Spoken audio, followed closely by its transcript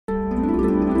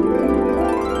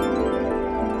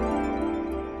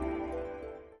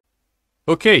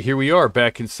Okay, here we are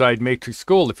back inside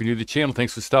MatrixGold. If you're new to the channel,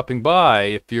 thanks for stopping by.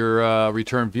 If you're a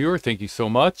return viewer, thank you so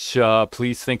much.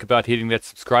 Please think about hitting that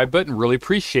subscribe button. Really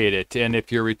appreciate it. And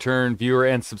if you're a return viewer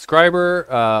and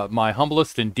subscriber, my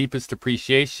humblest and deepest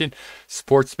appreciation.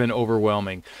 Support's been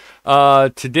overwhelming.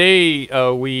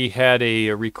 Today, we had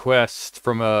a request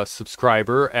from a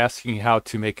subscriber asking how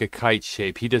to make a kite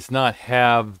shape. He does not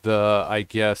have the, I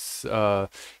guess,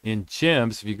 in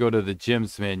gems. If you go to the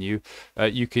gems menu,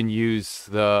 you can use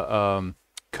the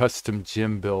custom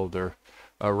gem builder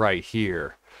right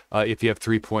here. If you have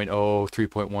 3.0,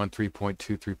 3.1, 3.2,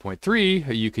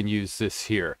 3.3, you can use this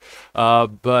here.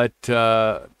 But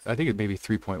I think it may be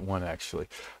 3.1 actually.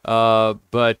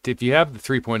 But if you have the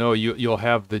 3.0, you'll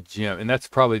have the gem. And that's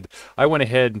probably, I went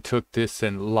ahead and took this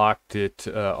and locked it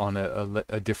on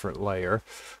a different layer.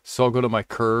 So I'll go to my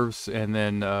curves and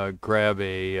then grab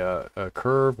a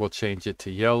curve. We'll change it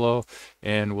to yellow.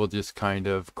 And we'll just kind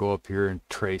of go up here and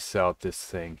trace out this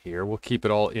thing here. We'll keep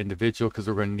it all individual because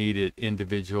we're going to need it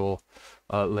individual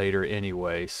later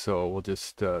anyway. So we'll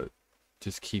just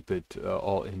keep it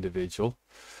all individual.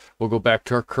 We'll go back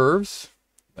to our curves.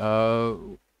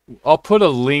 I'll put a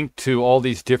link to all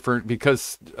these different,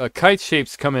 because kite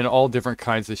shapes come in all different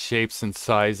kinds of shapes and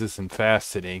sizes and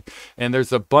faceting, and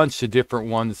there's a bunch of different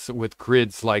ones with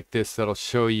grids like this that'll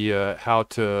show you how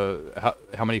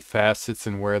many facets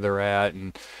and where they're at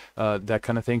and that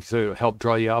kind of thing, so it'll help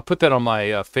draw you out. I'll put that on my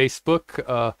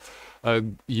Facebook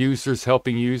users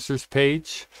helping users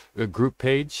page, a group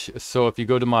page. So if you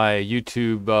go to my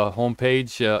YouTube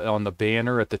homepage, on the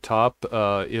banner at the top,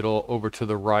 it'll over to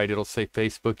the right, it'll say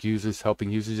Facebook users helping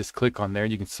users. Just click on there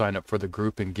and you can sign up for the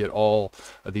group and get all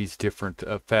of these different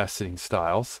faceting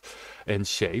styles and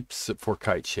shapes for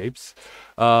kite shapes.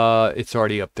 It's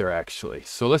already up there actually.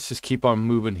 So let's just keep on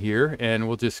moving here, and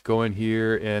we'll just go in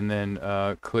here and then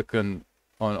click on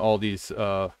all these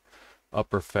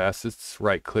upper facets,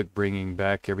 right click, bringing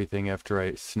back everything after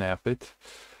I snap it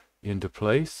into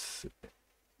place.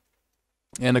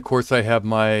 And of course I have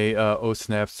my O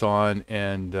snaps on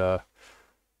and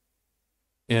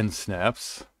end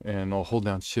snaps, and I'll hold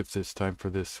down shift this time for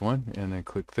this one, and then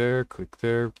click there,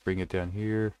 bring it down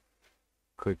here,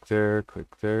 click there,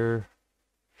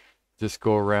 just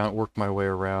go around, work my way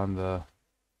around the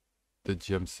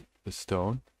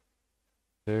stone,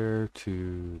 there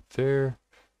to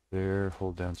there,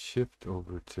 hold down shift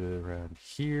over to around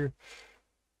here,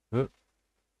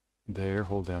 there,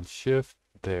 hold down shift,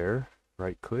 there,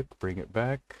 right click, bring it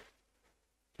back,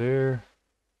 there,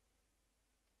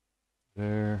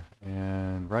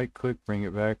 and right click, bring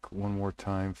it back one more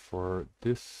time for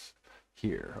this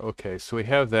here. Okay, so we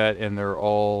have that, and they're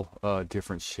all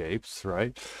different shapes,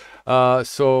 right?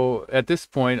 So at this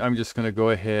point I'm just going to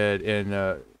go ahead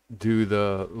and do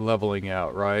the leveling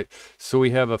out, right? So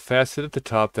we have a facet at the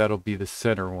top, that'll be the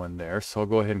center one there. So I'll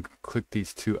go ahead and click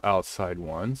these two outside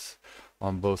ones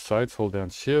on both sides, hold down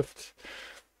shift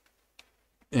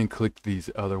and click these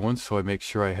other ones, so I make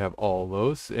sure I have all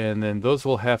those, and then those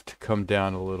will have to come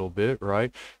down a little bit, right?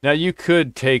 Now you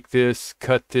could take this,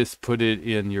 cut this, put it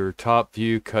in your top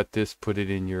view, cut this, put it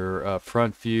in your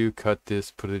front view, cut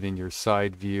this, put it in your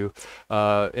side view,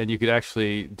 and you could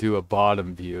actually do a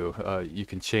bottom view. You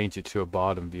can change it to a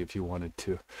bottom view if you wanted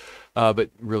to, but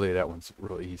really that one's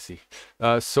really easy.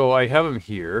 So I have them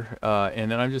here,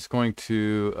 and then I'm just going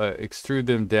to extrude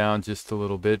them down just a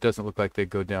little bit. It doesn't look like they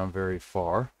go down very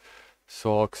far,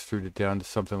 so I'll extrude it down to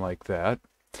something like that.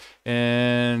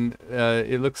 And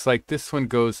it looks like this one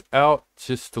goes out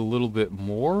just a little bit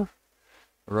more,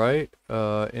 right?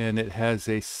 And it has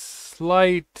a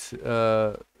slight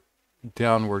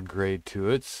downward grade to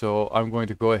it, so I'm going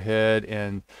to go ahead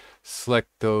and select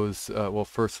those. Well,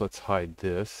 first let's hide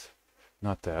this,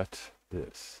 not that,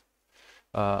 this.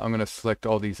 I'm going to select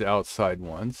all these outside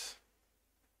ones,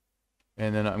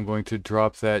 and then I'm going to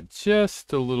drop that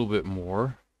just a little bit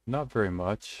more, not very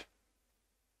much,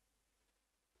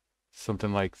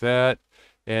 something like that.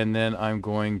 And then I'm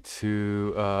going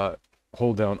to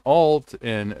hold down Alt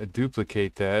and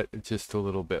duplicate that just a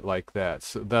little bit like that.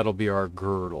 So that'll be our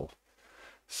girdle.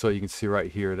 So you can see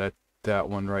right here, that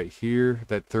one right here,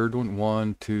 that third one,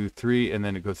 1, 2, 3, and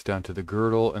then it goes down to the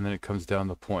girdle, and then it comes down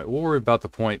the point. We'll worry about the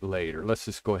point later. Let's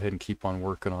just go ahead and keep on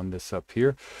working on this up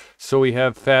here. So we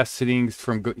have facetings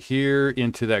from here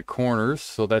into that corners,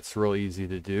 so that's real easy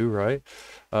to do, right?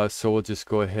 So we'll just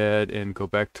go ahead and go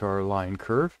back to our line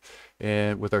curve,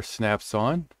 and with our snaps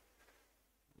on,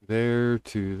 there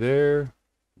to there,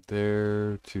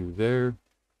 there to there,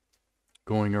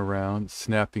 going around,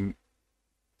 snapping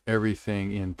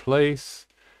everything in place.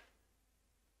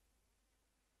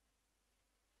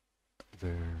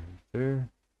 There,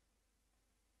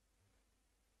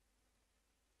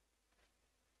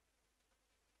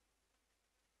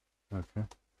 Okay.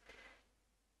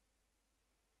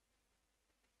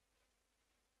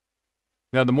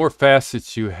 Now, the more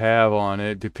facets you have on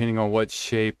it, depending on what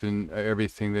shape and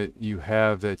everything that you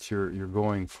have that you're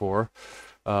going for,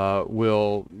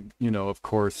 will, of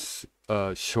course,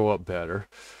 show up better.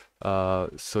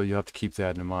 So you have to keep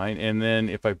that in mind. And then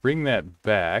if I bring that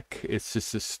back, it's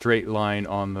just a straight line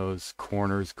on those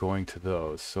corners going to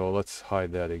those. So let's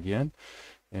hide that again.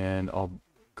 And I'll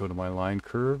go to my line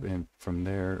curve, and from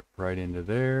there right into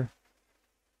there,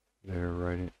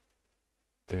 right in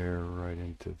there, right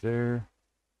into there,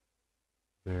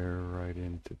 right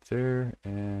into there,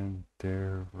 and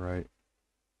right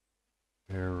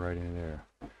in there.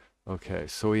 Okay,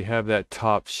 so we have that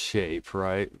top shape,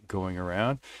 right, going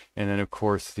around. And then, of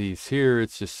course, these here,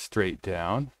 it's just straight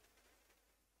down.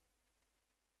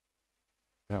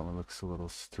 That one looks a little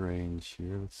strange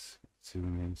here. Let's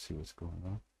zoom in, see what's going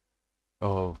on.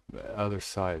 Oh, the other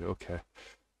side, okay.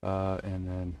 And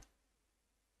then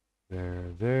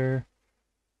there.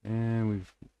 And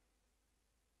we've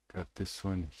got this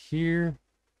one here.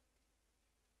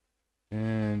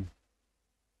 And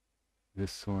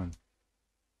this one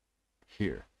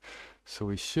here. So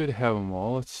we should have them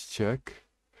all. Let's check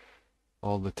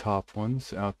all the top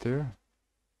ones out there.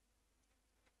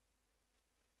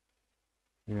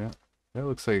 Yeah, that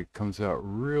looks like it comes out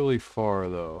really far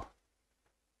though.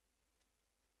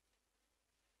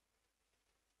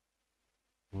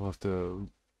 We'll have to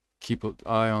keep an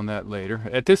eye on that later.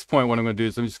 At this point, what I'm going to do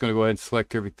is I'm just going to go ahead and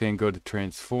select everything, go to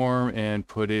transform, and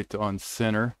put it on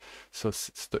center. So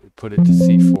put it to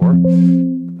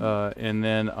C4. And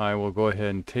then I will go ahead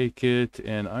and take it,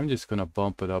 and I'm just going to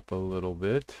bump it up a little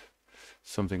bit.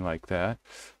 Something like that.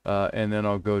 And then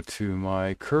I'll go to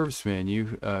my curves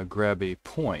menu, grab a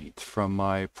point from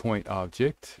my point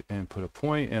object and put a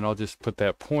point, and I'll just put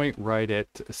that point right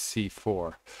at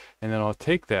C4. And then I'll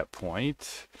take that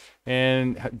point,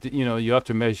 and you have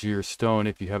to measure your stone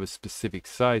if you have a specific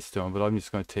size stone, but I'm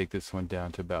just going to take this one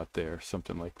down to about there,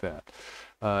 something like that.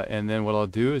 And then what I'll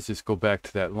do is just go back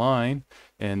to that line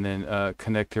and then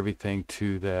connect everything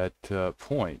to that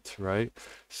point, right?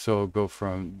 So go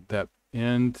from that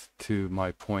end to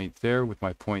my point there with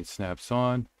my point snaps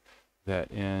on, that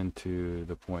end to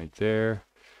the point there,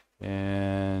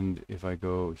 and if I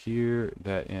go here,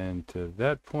 that end to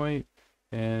that point,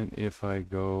 and if I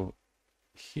go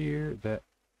here, that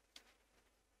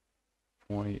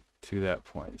point to that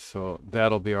point. So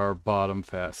that'll be our bottom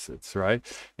facets, right?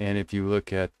 And if you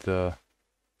look at the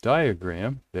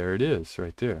diagram, there it is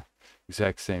right there.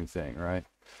 Exact same thing, right?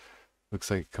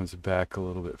 Looks like it comes back a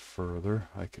little bit further.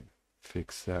 I can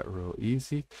fix that real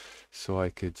easy. So I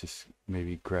could just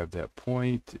maybe grab that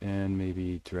point and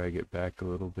maybe drag it back a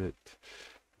little bit.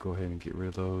 Go ahead and get rid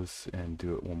of those and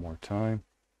do it one more time.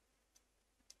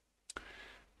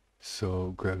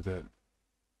 So grab that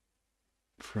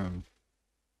from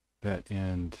that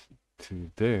end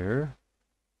to there.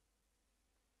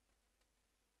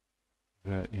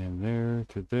 That end there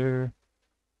to there.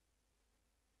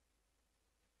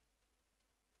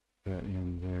 That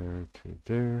end there to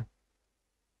there.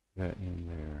 That in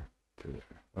there to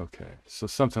there. Okay, so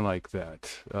something like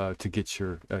that to get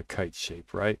your kite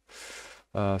shape, right?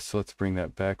 So let's bring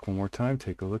that back one more time.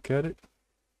 Take a look at it.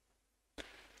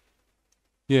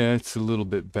 Yeah, it's a little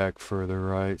bit back further,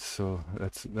 right? So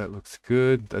that looks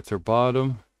good. That's our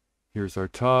bottom. Here's our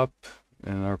top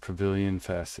and our pavilion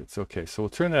facets. Okay, so we'll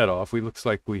turn that off. Looks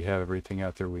like we have everything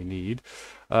out there we need.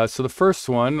 So the first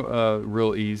one,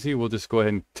 real easy. We'll just go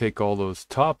ahead and take all those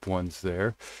top ones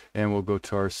there, and we'll go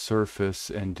to our surface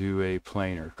and do a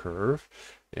planar curve,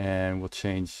 and we'll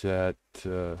change that.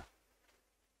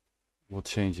 We'll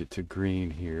change it to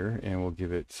green here, and we'll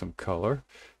give it some color.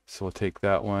 So we'll take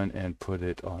that one and put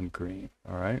it on green.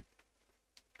 All right.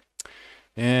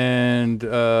 And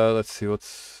let's see,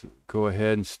 let's go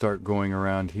ahead and start going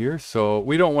around here. So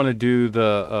we don't want to do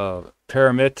the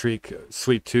parametric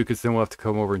sweep 2 because then we'll have to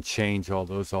come over and change all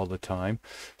those all the time.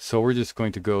 So we're just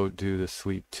going to go do the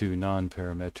sweep 2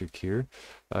 non-parametric here.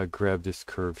 Grab this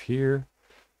curve here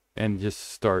and just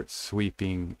start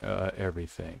sweeping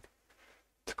everything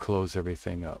to close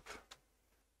everything up.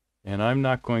 And I'm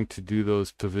not going to do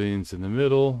those pavilions in the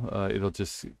middle. It'll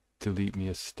just delete me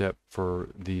a step for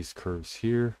these curves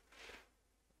here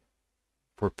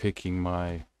for picking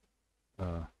my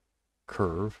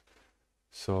curve.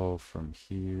 So from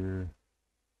here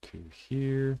to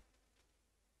here,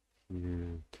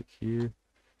 here to here,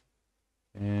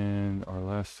 and our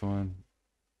last one,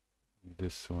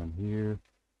 this one here,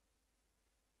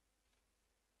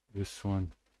 this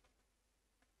one,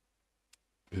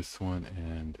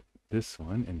 and this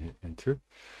one, and hit enter.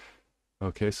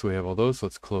 Okay, so we have all those.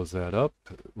 Let's close that up.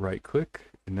 Right click.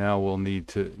 Now we'll need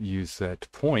to use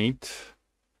that point.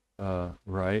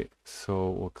 Right, so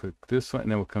we'll click this one,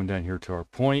 and then we'll come down here to our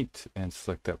point and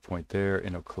select that point there, and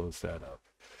it'll close that up.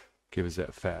 Give us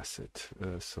that facet.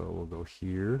 So we'll go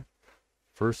here.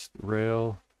 First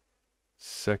rail,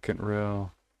 second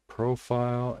rail,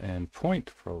 profile, and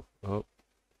point pro. Oh,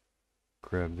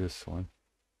 grab this one.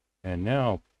 And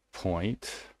now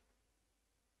point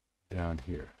down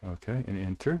here. Okay, and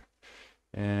enter.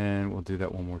 And we'll do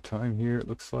that one more time here. It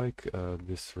looks like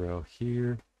this rail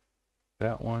here,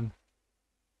 that one,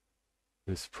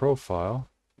 this profile,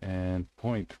 and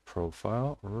point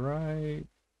profile right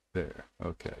there.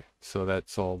 Okay, so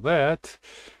that's all that.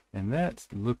 And that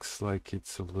looks like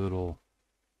it's a little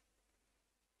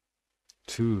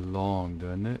too long,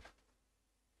 doesn't it?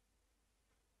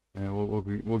 And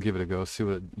we'll give it a go, see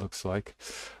what it looks like.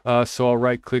 So I'll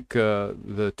right click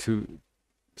the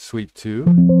sweep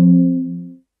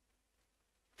 2.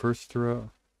 First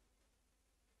row,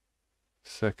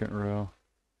 second row,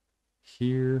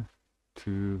 here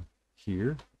to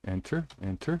here, enter,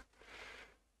 enter.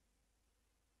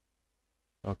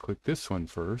 I'll click this one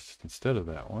first instead of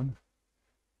that one,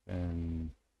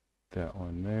 and that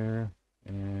one there,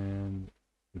 and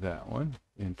that one,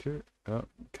 enter. Oh,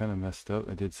 kind of messed up.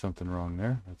 I did something wrong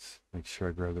there. Let's make sure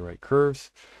I grab the right curves.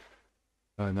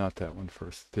 Not that one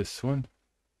first. This one,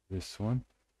 this one,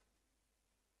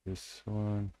 this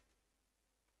one,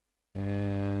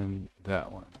 and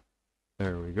that one.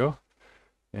 There we go.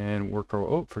 And work our,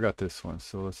 oh, forgot this one.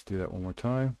 So let's do that one more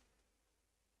time.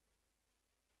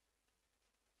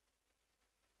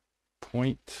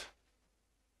 Point,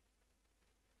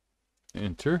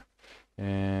 enter.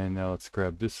 And now let's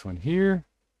grab this one here.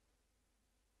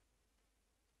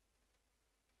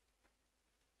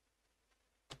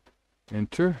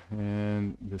 Enter,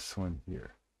 and this one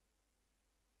here.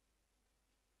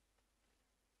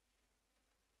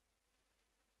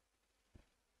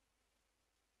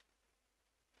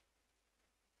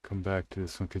 Come back to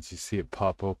this one because you see it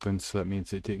pop open, so that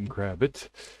means it didn't grab it.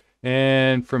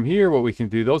 And from here, what we can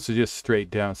do, those are just straight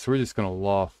down, so we're just going to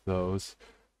loft those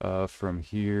from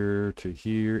here to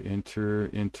here, enter,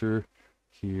 enter,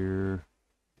 here,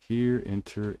 here,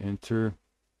 enter, enter,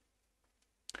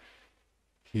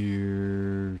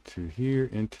 here to here,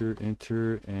 enter,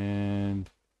 enter, and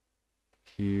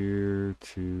here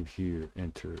to here,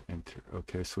 enter, enter.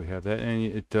 Okay, so we have that, and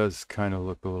it does kind of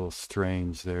look a little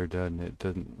strange there, doesn't it? It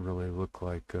doesn't really look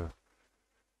like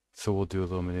so we'll do a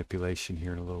little manipulation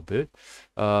here in a little bit.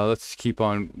 Let's keep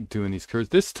on doing these curves.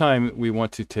 This time we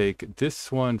want to take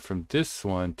this one from this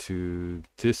one to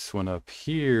this one up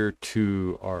here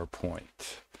to our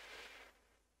point.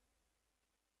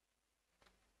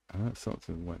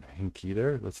 Something went hinky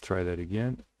there. Let's try that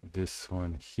again. This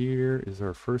one here is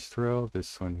our first rail.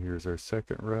 This one here is our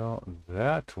second rail.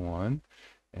 That one.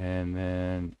 And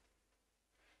then,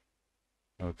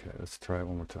 okay, let's try it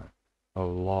one more time. Oh,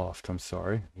 loft. I'm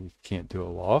sorry. We can't do a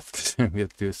loft. We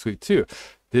have to do a sweep 2.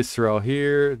 This rail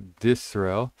here, this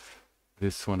rail,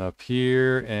 this one up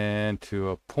here, and to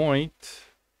a point.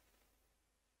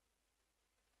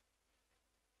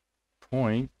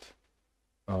 Point.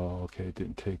 Oh, okay, it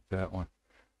didn't take that one.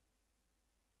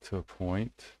 To a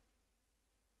point.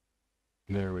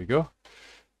 There we go.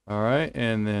 All right,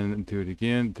 and then do it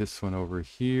again. This one over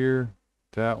here,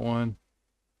 that one,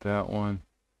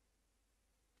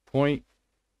 point,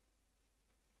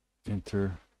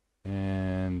 enter,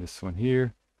 and this one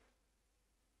here,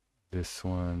 this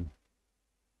one,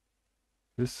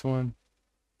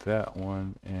 that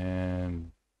one,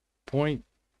 and point,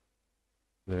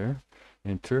 there,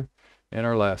 enter. And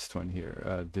our last one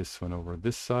here, this one over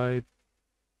this side,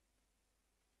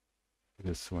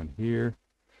 this one here,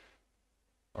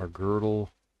 our girdle,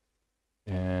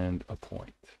 and a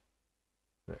point.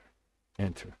 There,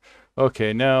 enter.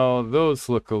 Okay, now those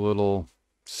look a little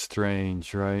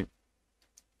strange, right?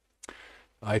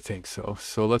 I think so.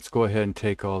 So let's go ahead and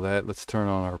take all that. Let's turn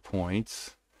on our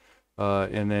points.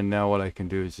 And then now what I can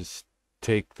do is just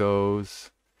take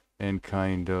those and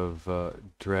kind of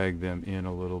drag them in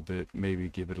a little bit, maybe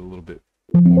give it a little bit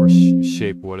more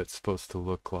shape what it's supposed to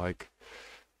look like,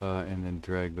 and then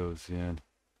drag those in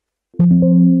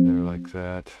there like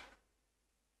that.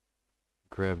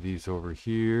 Grab these over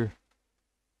here,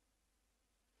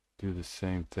 do the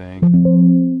same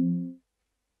thing,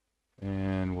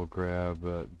 and we'll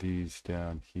grab these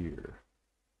down here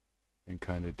and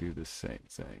kind of do the same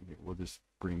thing. We'll just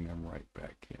bring them right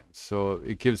back in. So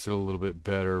it gives it a little bit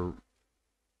better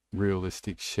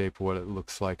realistic shape what it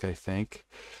looks like, I think.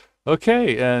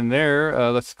 Okay, and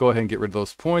there, let's go ahead and get rid of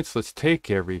those points. Let's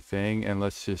take everything and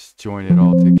let's just join it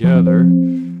all together.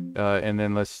 And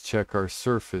then let's check our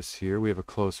surface here. We have a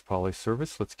closed poly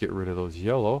surface. Let's get rid of those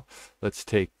yellow. Let's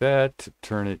take that,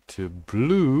 turn it to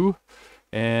blue,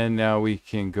 and now we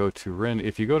can go to render.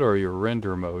 If you go to your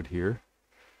render mode here,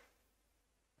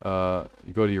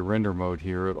 you go to your render mode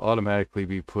here, it'll automatically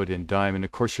be put in diamond.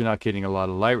 Of course, you're not getting a lot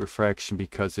of light refraction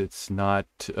because it's not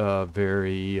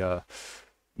very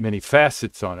many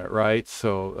facets on it, right?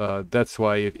 So that's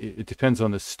why it depends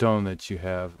on the stone that you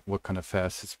have, what kind of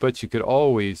facets. But you could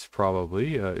always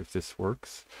probably, if this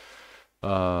works,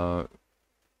 go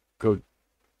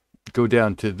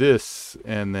down to this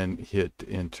and then hit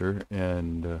enter,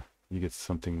 and you get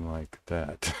something like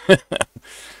that.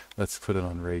 Let's put it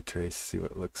on ray trace, see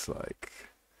what it looks like.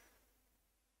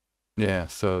 Yeah,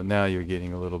 so now you're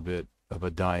getting a little bit of a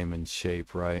diamond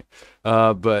shape, right?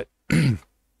 But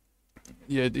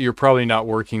yeah, you're probably not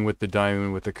working with the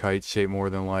diamond with the kite shape, more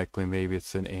than likely. Maybe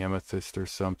it's an amethyst or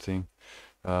something.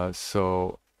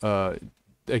 So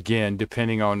again,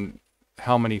 depending on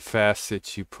how many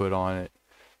facets you put on it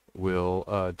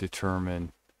will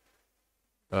determine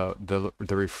the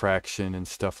refraction and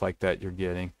stuff like that you're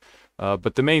getting.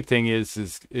 But the main thing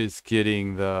is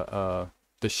getting the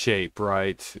shape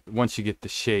right. Once you get the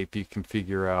shape, you can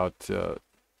figure out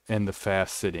and the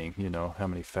faceting, you know, how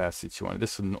many facets you want.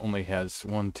 This one only has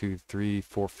 1, 2, 3,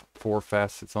 4, 4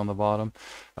 facets on the bottom.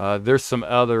 There's some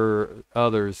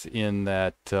others in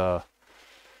that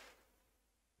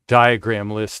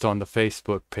diagram list on the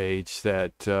Facebook page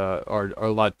that are a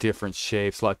lot different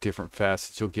shapes, a lot different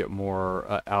facets. You'll get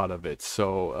more out of it.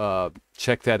 So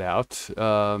check that out.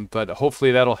 But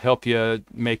hopefully that'll help you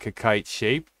make a kite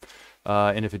shape.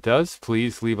 And if it does,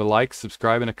 please leave a like,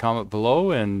 subscribe, and a comment below,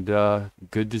 and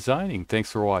good designing. Thanks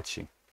for watching.